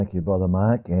Thank you, Brother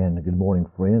Mike, and good morning,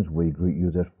 friends. We greet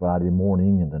you this Friday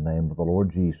morning in the name of the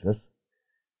Lord Jesus.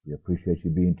 We appreciate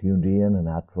you being tuned in, and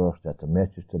I trust that the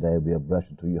message today will be a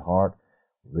blessing to your heart.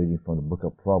 We're reading from the book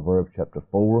of Proverbs, chapter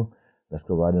 4. Let's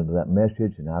go right into that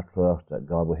message, and I trust that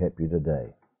God will help you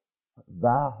today.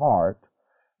 Thy heart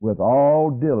with all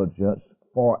diligence,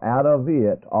 for out of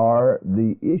it are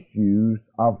the issues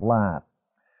of life.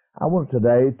 I want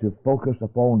today to focus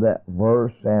upon that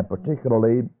verse, and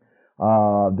particularly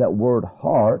that word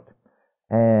heart,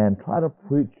 and try to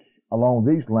preach along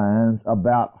these lines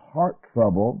about heart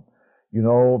trouble. You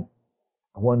know,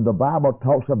 when the Bible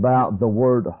talks about the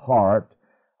word heart,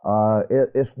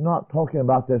 it's not talking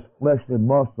about this fleshly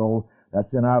muscle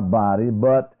that's in our body,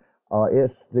 but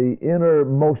it's the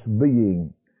innermost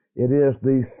being. It is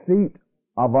the seat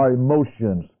of our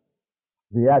emotions.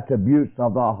 The attributes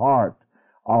of the heart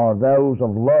are those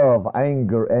of love,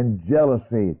 anger, and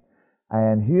jealousy.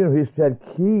 And here he said,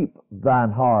 keep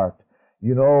thine heart.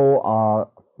 You know,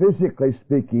 physically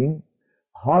speaking,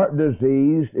 heart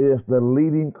disease is the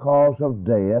leading cause of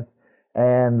death,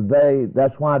 and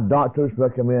that's why doctors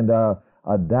recommend a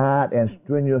diet and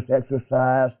strenuous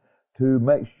exercise to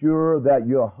make sure that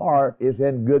your heart is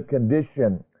in good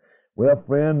condition. Well,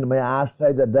 friend, may I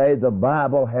say today, the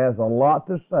Bible has a lot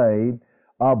to say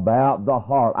about the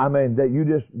heart. I mean, that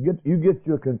you get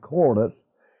your concordance,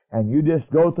 and you just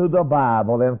go through the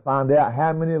Bible and find out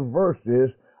how many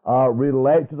verses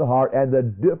relate to the heart and the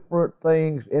different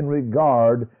things in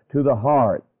regard to the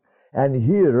heart. And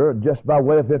here, just by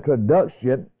way of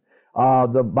introduction,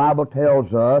 the Bible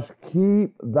tells us,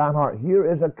 keep thine heart.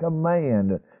 Here is a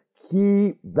command.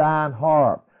 Keep thine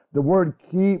heart. The word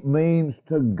keep means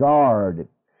to guard.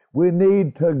 We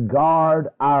need to guard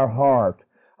our heart.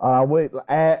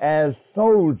 As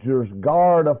soldiers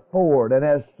guard a fort, and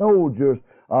as soldiers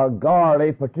guard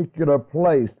a particular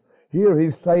place. Here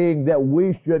he's saying that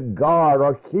we should guard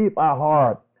or keep our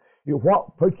heart.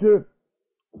 What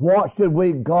should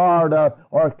we guard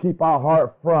or keep our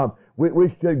heart from?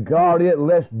 We should guard it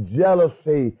lest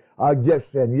jealousy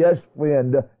gets in. Yes,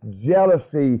 friend,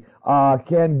 jealousy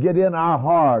can get in our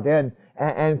heart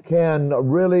and can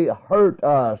really hurt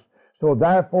us. So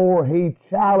therefore he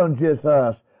challenges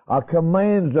us,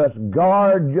 commands us,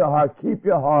 guard your heart, keep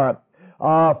your heart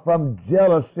from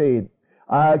jealousy.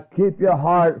 Keep your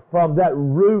heart from that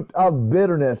root of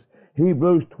bitterness.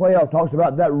 Hebrews 12 talks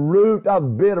about that root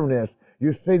of bitterness.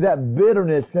 You see, that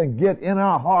bitterness can get in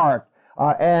our heart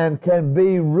and can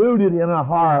be rooted in our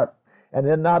heart. And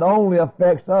it not only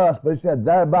affects us, but it said,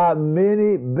 thereby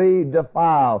many be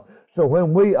defiled. So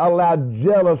when we allow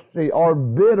jealousy or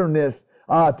bitterness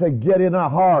to get in our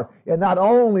heart, it not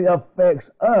only affects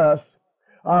us,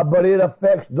 but it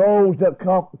affects those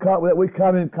that we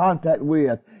come in contact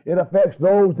with. It affects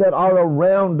those that are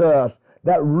around us.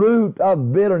 That root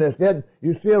of bitterness.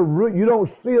 You see a root. You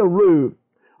don't see a root.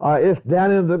 It's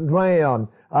down in the ground.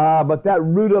 But that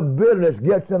root of bitterness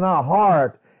gets in our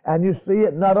heart, and you see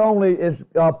it not only is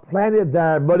planted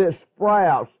there, but it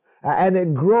sprouts and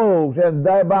it grows, and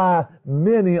thereby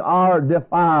many are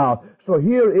defiled. So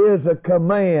here is a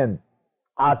command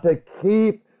to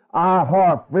keep our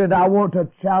heart. Friend, I want to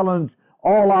challenge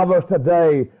all of us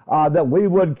today that we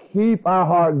would keep our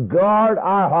heart, guard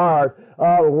our heart,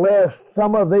 lest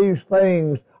some of these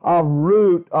things of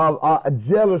root of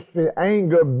jealousy,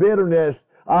 anger, bitterness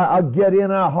get in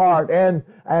our heart and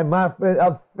my friend,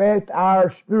 affect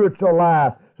our spiritual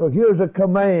life. So here's a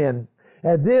command.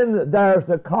 And then there's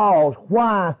the cause.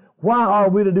 Why are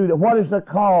we to do that? What is the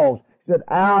cause? He said,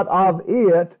 out of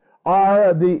it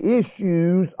are the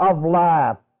issues of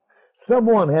life.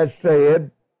 Someone has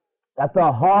said that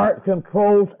the heart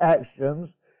controls actions,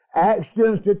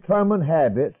 actions determine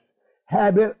habits,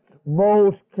 habits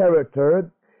molds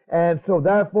character, and so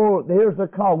therefore, here's the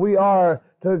call. We are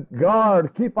to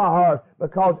guard, keep our heart,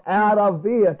 because out of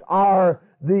it are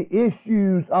the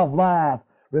issues of life.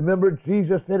 Remember,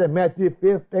 Jesus said in Matthew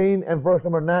 15 and verse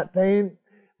number 19,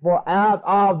 for out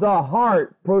of the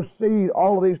heart proceed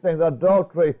all of these things,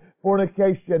 adultery,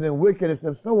 fornication, and wickedness,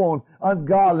 and so on,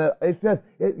 ungodliness. It says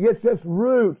it gets its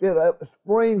roots, it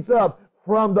springs up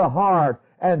from the heart.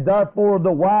 And therefore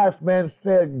the wise man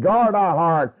said, guard our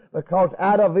heart, because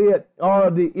out of it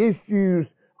are the issues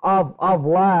of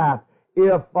life.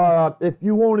 If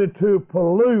you wanted to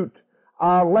pollute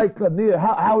Lake Lanier,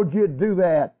 how would you do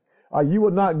that? You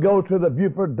would not go to the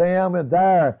Beaufort Dam and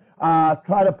there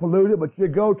try to pollute it, but you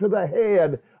go to the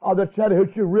head of the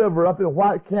Chattahoochee River up in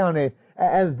White County,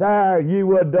 and there you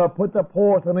would put the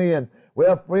poison in.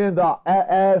 Well, friend,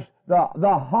 as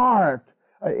the heart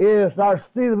is our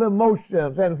seat of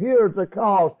emotions, and here's the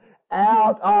cause.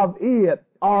 Out of it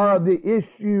are the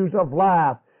issues of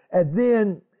life. And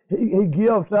then he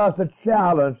gives us a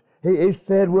challenge. He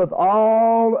said, with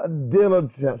all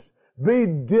diligence, be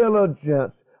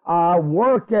diligent,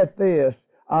 work at this,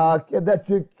 that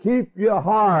you keep your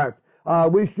heart.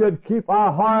 We should keep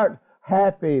our heart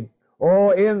happy.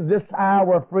 Oh, in this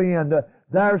hour, friend,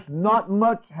 there's not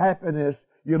much happiness.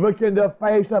 You look in the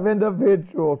face of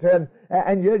individuals,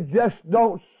 and you just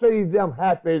don't see them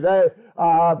happy. They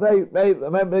got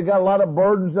a lot of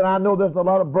burdens, and I know there's a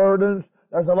lot of burdens.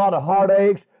 There's a lot of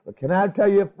heartaches. But can I tell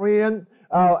you, friend,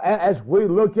 as we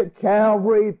look at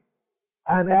Calvary,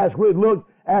 and as we look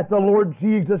at the Lord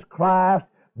Jesus Christ,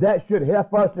 that should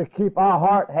help us to keep our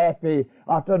heart happy,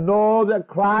 to know that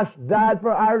Christ died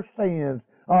for our sins,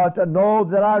 to know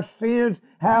that our sins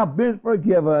have been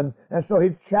forgiven. And so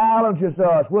he challenges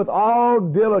us with all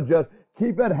diligence.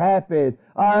 Keep it happy.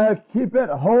 Keep it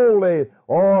holy.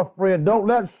 Oh, friend, don't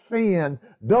let sin,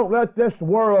 don't let this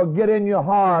world get in your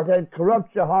heart and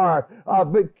corrupt your heart.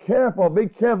 Be careful,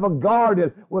 guard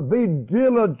it. Be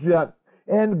diligent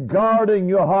in guarding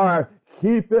your heart.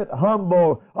 Keep it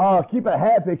humble. Keep it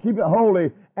happy. Keep it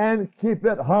holy. And keep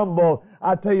it humble.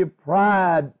 I tell you,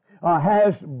 pride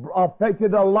has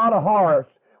affected a lot of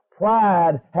hearts.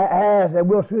 Pride has, and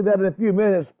we'll see that in a few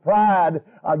minutes, pride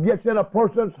gets in a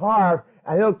person's heart,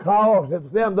 and it'll cause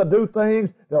them to do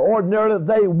things that ordinarily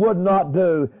they would not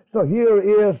do. So here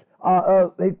is,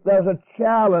 there's a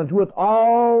challenge with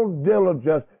all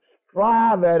diligence.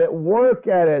 Strive at it, work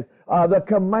at it. The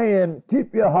command,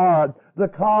 keep your heart,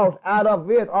 because out of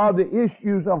it are the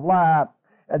issues of life.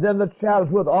 And then the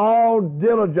challenge with all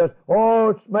diligence.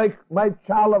 Oh, make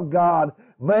child of God.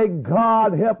 May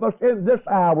God help us in this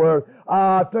hour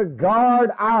to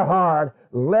guard our heart,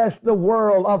 lest the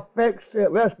world affects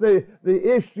it, lest the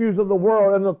issues of the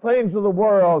world and the things of the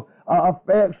world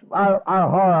affects our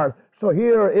heart. So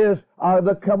here is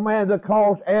the command, the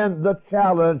cause, and the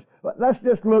challenge. But let's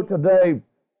just look today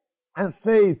and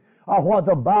see what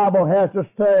the Bible has to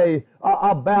say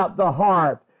about the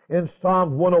heart. In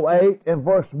Psalm 108 and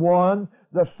verse 1,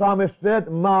 the psalmist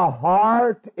said, my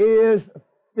heart is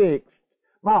fixed.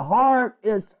 My heart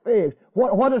is fixed.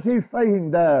 What is he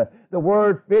saying there? The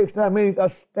word fixed, that means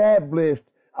established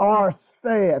or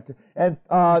set. And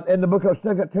in the book of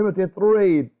 2 Timothy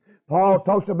 3, Paul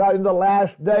talks about in the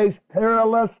last days,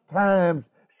 perilous times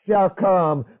shall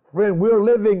come. Friend, we're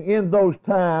living in those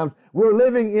times. We're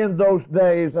living in those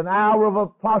days, an hour of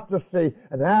apostasy,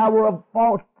 an hour of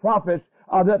false prophets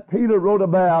that Peter wrote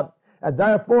about. And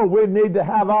therefore, we need to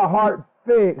have our heart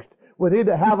fixed. We need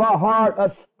to have our heart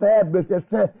established.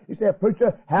 He said,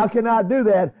 preacher, how can I do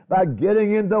that? By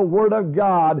getting in the Word of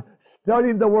God,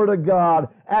 studying the Word of God,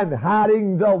 and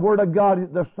hiding the Word of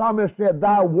God. The psalmist said,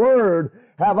 thy Word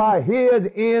have I hid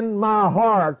in my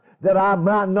heart, that I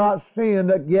might not sin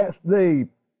against thee.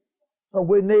 So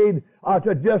we need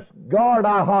to just guard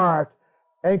our heart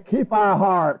and keep our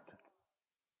heart.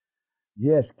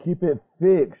 Yes, keep it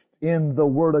fixed in the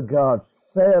Word of God,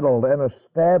 settled and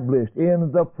established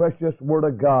in the precious Word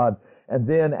of God. And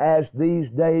then as these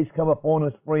days come upon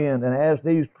us, friend, and as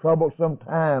these troublesome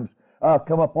times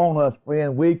come upon us,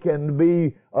 friend, we can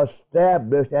be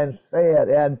established and set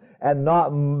and not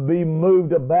be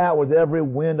moved about with every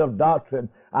wind of doctrine.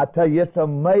 I tell you, it's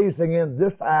amazing in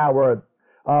this hour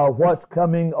what's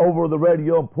coming over the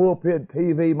radio and pulpit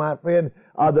TV, my friend,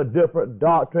 the different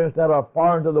doctrines that are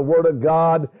foreign to the Word of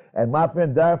God. And my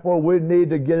friend, therefore, we need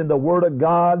to get in the Word of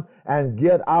God and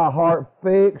get our heart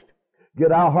fixed,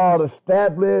 get our heart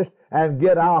established, and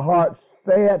get our heart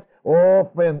set. Oh,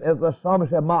 friend, as the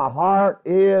psalmist said, my heart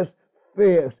is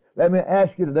fixed. Let me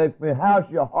ask you today, friend, how's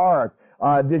your heart?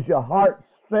 Is your heart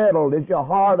settled? Is your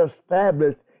heart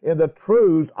established in the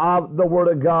truths of the Word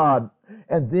of God?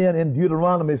 And then in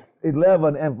Deuteronomy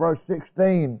 11 and verse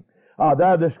 16,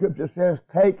 there the scripture says,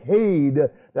 take heed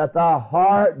that thy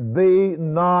heart be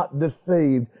not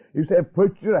deceived. You say,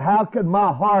 preacher, how can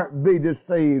my heart be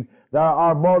deceived? There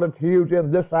are multitudes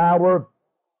in this hour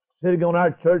sitting on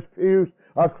our church pews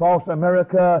across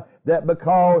America that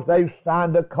because they've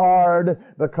signed a card,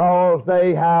 because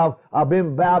they have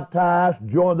been baptized,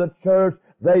 joined the church,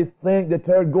 they think that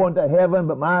they're going to heaven.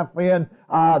 But my friend,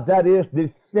 that is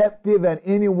deceptive, and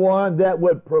anyone that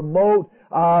would promote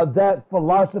that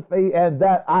philosophy and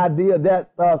that idea,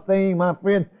 that thing, my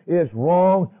friend, is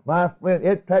wrong. My friend,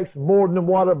 it takes more than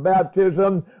water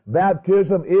baptism.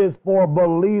 Baptism is for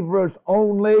believers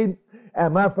only.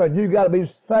 And my friend, you got to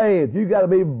be saved. You got to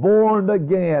be born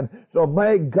again. So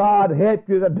may God help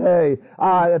you today.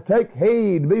 Take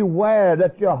heed, beware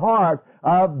that your heart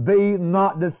be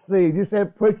not deceived. You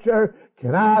said, preacher,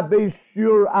 Can I be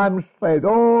sure I'm saved?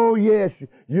 Oh, yes,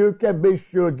 you can be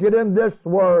sure. Get in this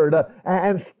Word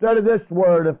and study this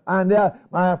Word and find out,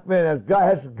 my friend,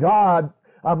 has God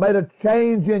made a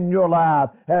change in your life?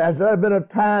 Has there been a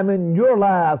time in your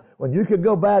life when you could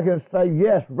go back and say,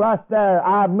 yes, right there,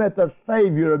 I met the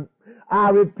Savior.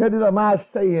 I repented of my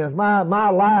sins. My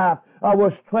life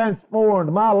was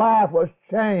transformed. My life was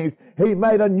changed. He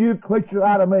made a new creature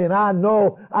out of me, and I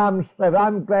know I'm saved.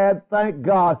 I'm glad, thank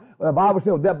God. The Bible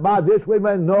says that by this we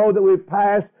may know that we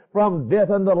passed from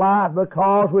death unto life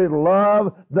because we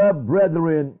love the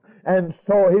brethren. And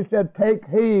so he said, take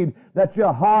heed that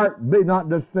your heart be not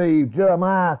deceived.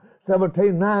 Jeremiah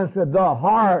 17:9 said, the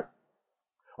heart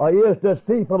is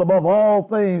deceitful above all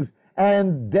things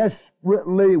and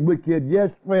desperately wicked.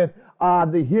 Yes, friend,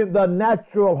 the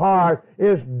natural heart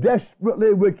is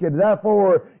desperately wicked.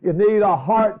 Therefore, you need a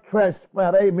heart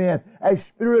transplant. Amen. A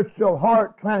spiritual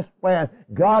heart transplant.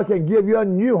 God can give you a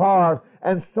new heart.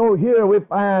 And so here we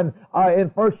find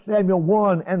in 1 Samuel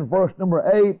 1 and verse number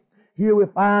 8, here we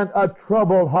find a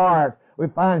troubled heart. We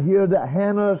find here that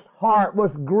Hannah's heart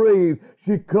was grieved.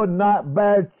 She could not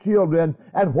bear children.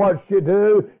 And what she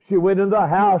do? She went into the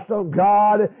house of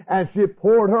God and she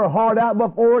poured her heart out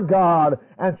before God.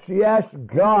 And she asked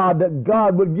God that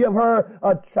God would give her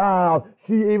a child.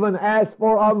 She even asked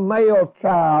for a male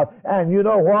child. And you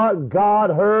know what? God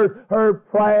heard her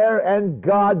prayer and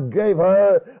God gave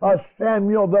her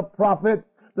Samuel the prophet.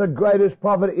 The greatest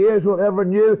prophet Israel ever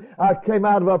knew came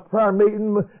out of a prayer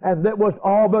meeting, and that was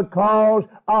all because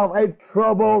of a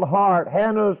troubled heart.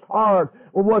 Hannah's heart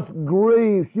was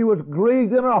grieved. She was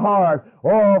grieved in her heart.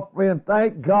 Oh, friend,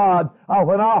 thank God.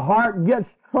 When our heart gets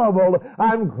troubled,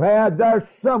 I'm glad there's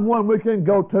someone we can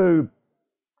go to.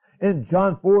 In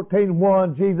John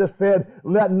 14:1, Jesus said,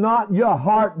 let not your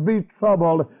heart be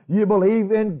troubled. You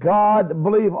believe in God,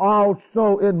 believe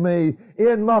also in me.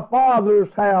 In my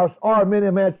Father's house are many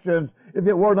mansions. If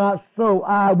it were not so,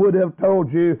 I would have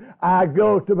told you. I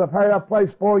go to prepare a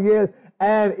place for you,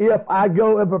 and if I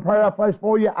go and prepare a place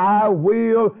for you, I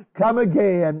will come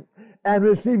again and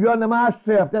receive you unto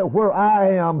myself, that where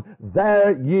I am,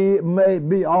 there ye may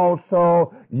be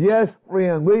also. Yes,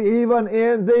 friend, we even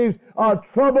in these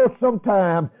troublesome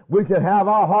times, we can have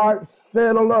our hearts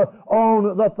settled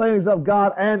on the things of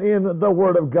God and in the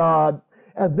Word of God.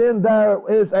 And then there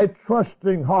is a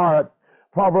trusting heart.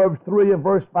 Proverbs 3 and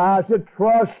verse 5 said,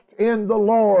 trust in the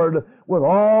Lord with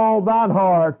all thine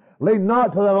heart. Lean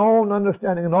not to thine own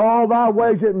understanding. In all thy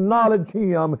ways acknowledge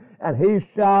Him, and He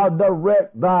shall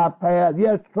direct thy path.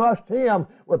 Yes, trust Him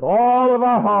with all of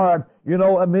our heart. You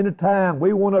know, many times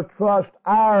we want to trust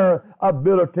our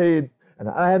ability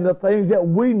and the things that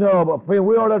we know. But friend,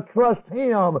 we ought to trust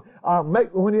Him.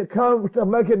 When it comes to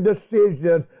making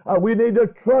decisions, we need to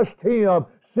trust Him.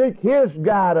 Seek His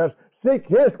guidance. Seek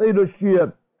His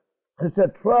leadership. It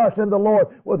said, trust in the Lord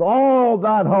with all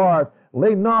thine heart.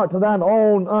 Lean not to thine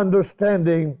own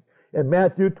understanding. In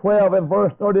Matthew 12 and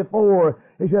verse 34,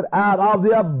 he said, out of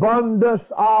the abundance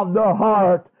of the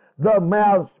heart, the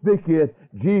mouth speaketh.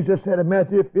 Jesus said in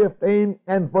Matthew 15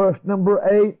 and verse number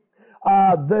 8,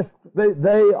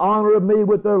 they honor me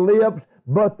with their lips,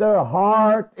 but their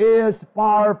heart is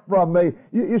far from me.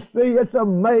 You see, it's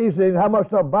amazing how much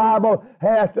the Bible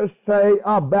has to say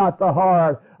about the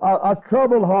heart. A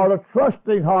troubled heart, a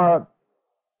trusting heart.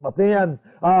 But then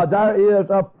there is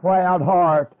a proud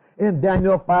heart. In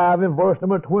Daniel 5 and verse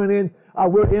number 20,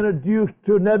 we're introduced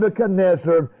to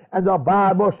Nebuchadnezzar, and the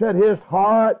Bible said his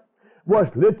heart was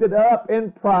lifted up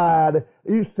in pride.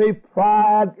 You see,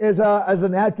 pride is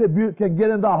an attribute can get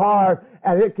in the heart,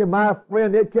 and it can, my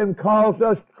friend, it can cause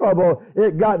us trouble.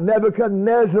 It got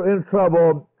Nebuchadnezzar in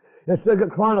trouble. In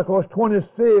 2 Chronicles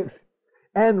 26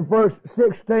 and verse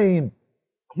 16,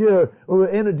 here we were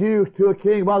introduced to a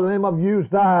king by the name of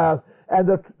Uzziah, and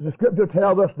the scripture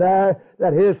tells us there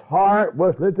that his heart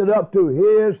was lifted up to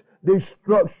his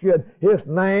destruction. His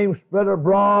name spread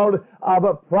abroad,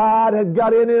 but pride had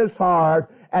got in his heart,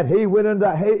 and he went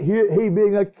into, he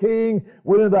being a king,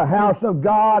 went into the house of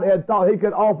God and thought he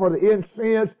could offer the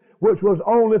incense, which was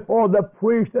only for the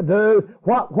priest to do.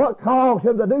 What caused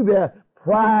him to do that?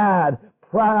 Pride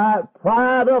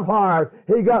of heart.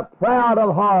 He got proud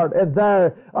of heart, and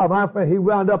there, my friend, he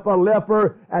wound up a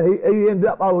leper, and he ended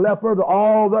up a leper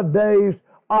all the days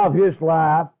of his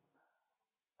life.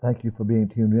 Thank you for being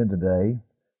tuned in today.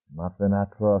 My friend, I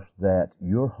trust that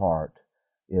your heart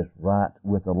is right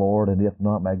with the Lord, and if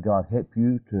not, may God help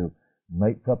you to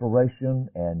make preparation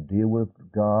and deal with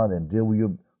God and deal with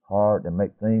your heart and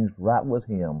make things right with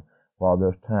Him while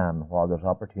there's time, while there's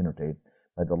opportunity.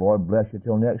 May the Lord bless you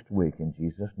till next week. In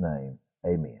Jesus' name,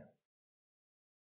 amen.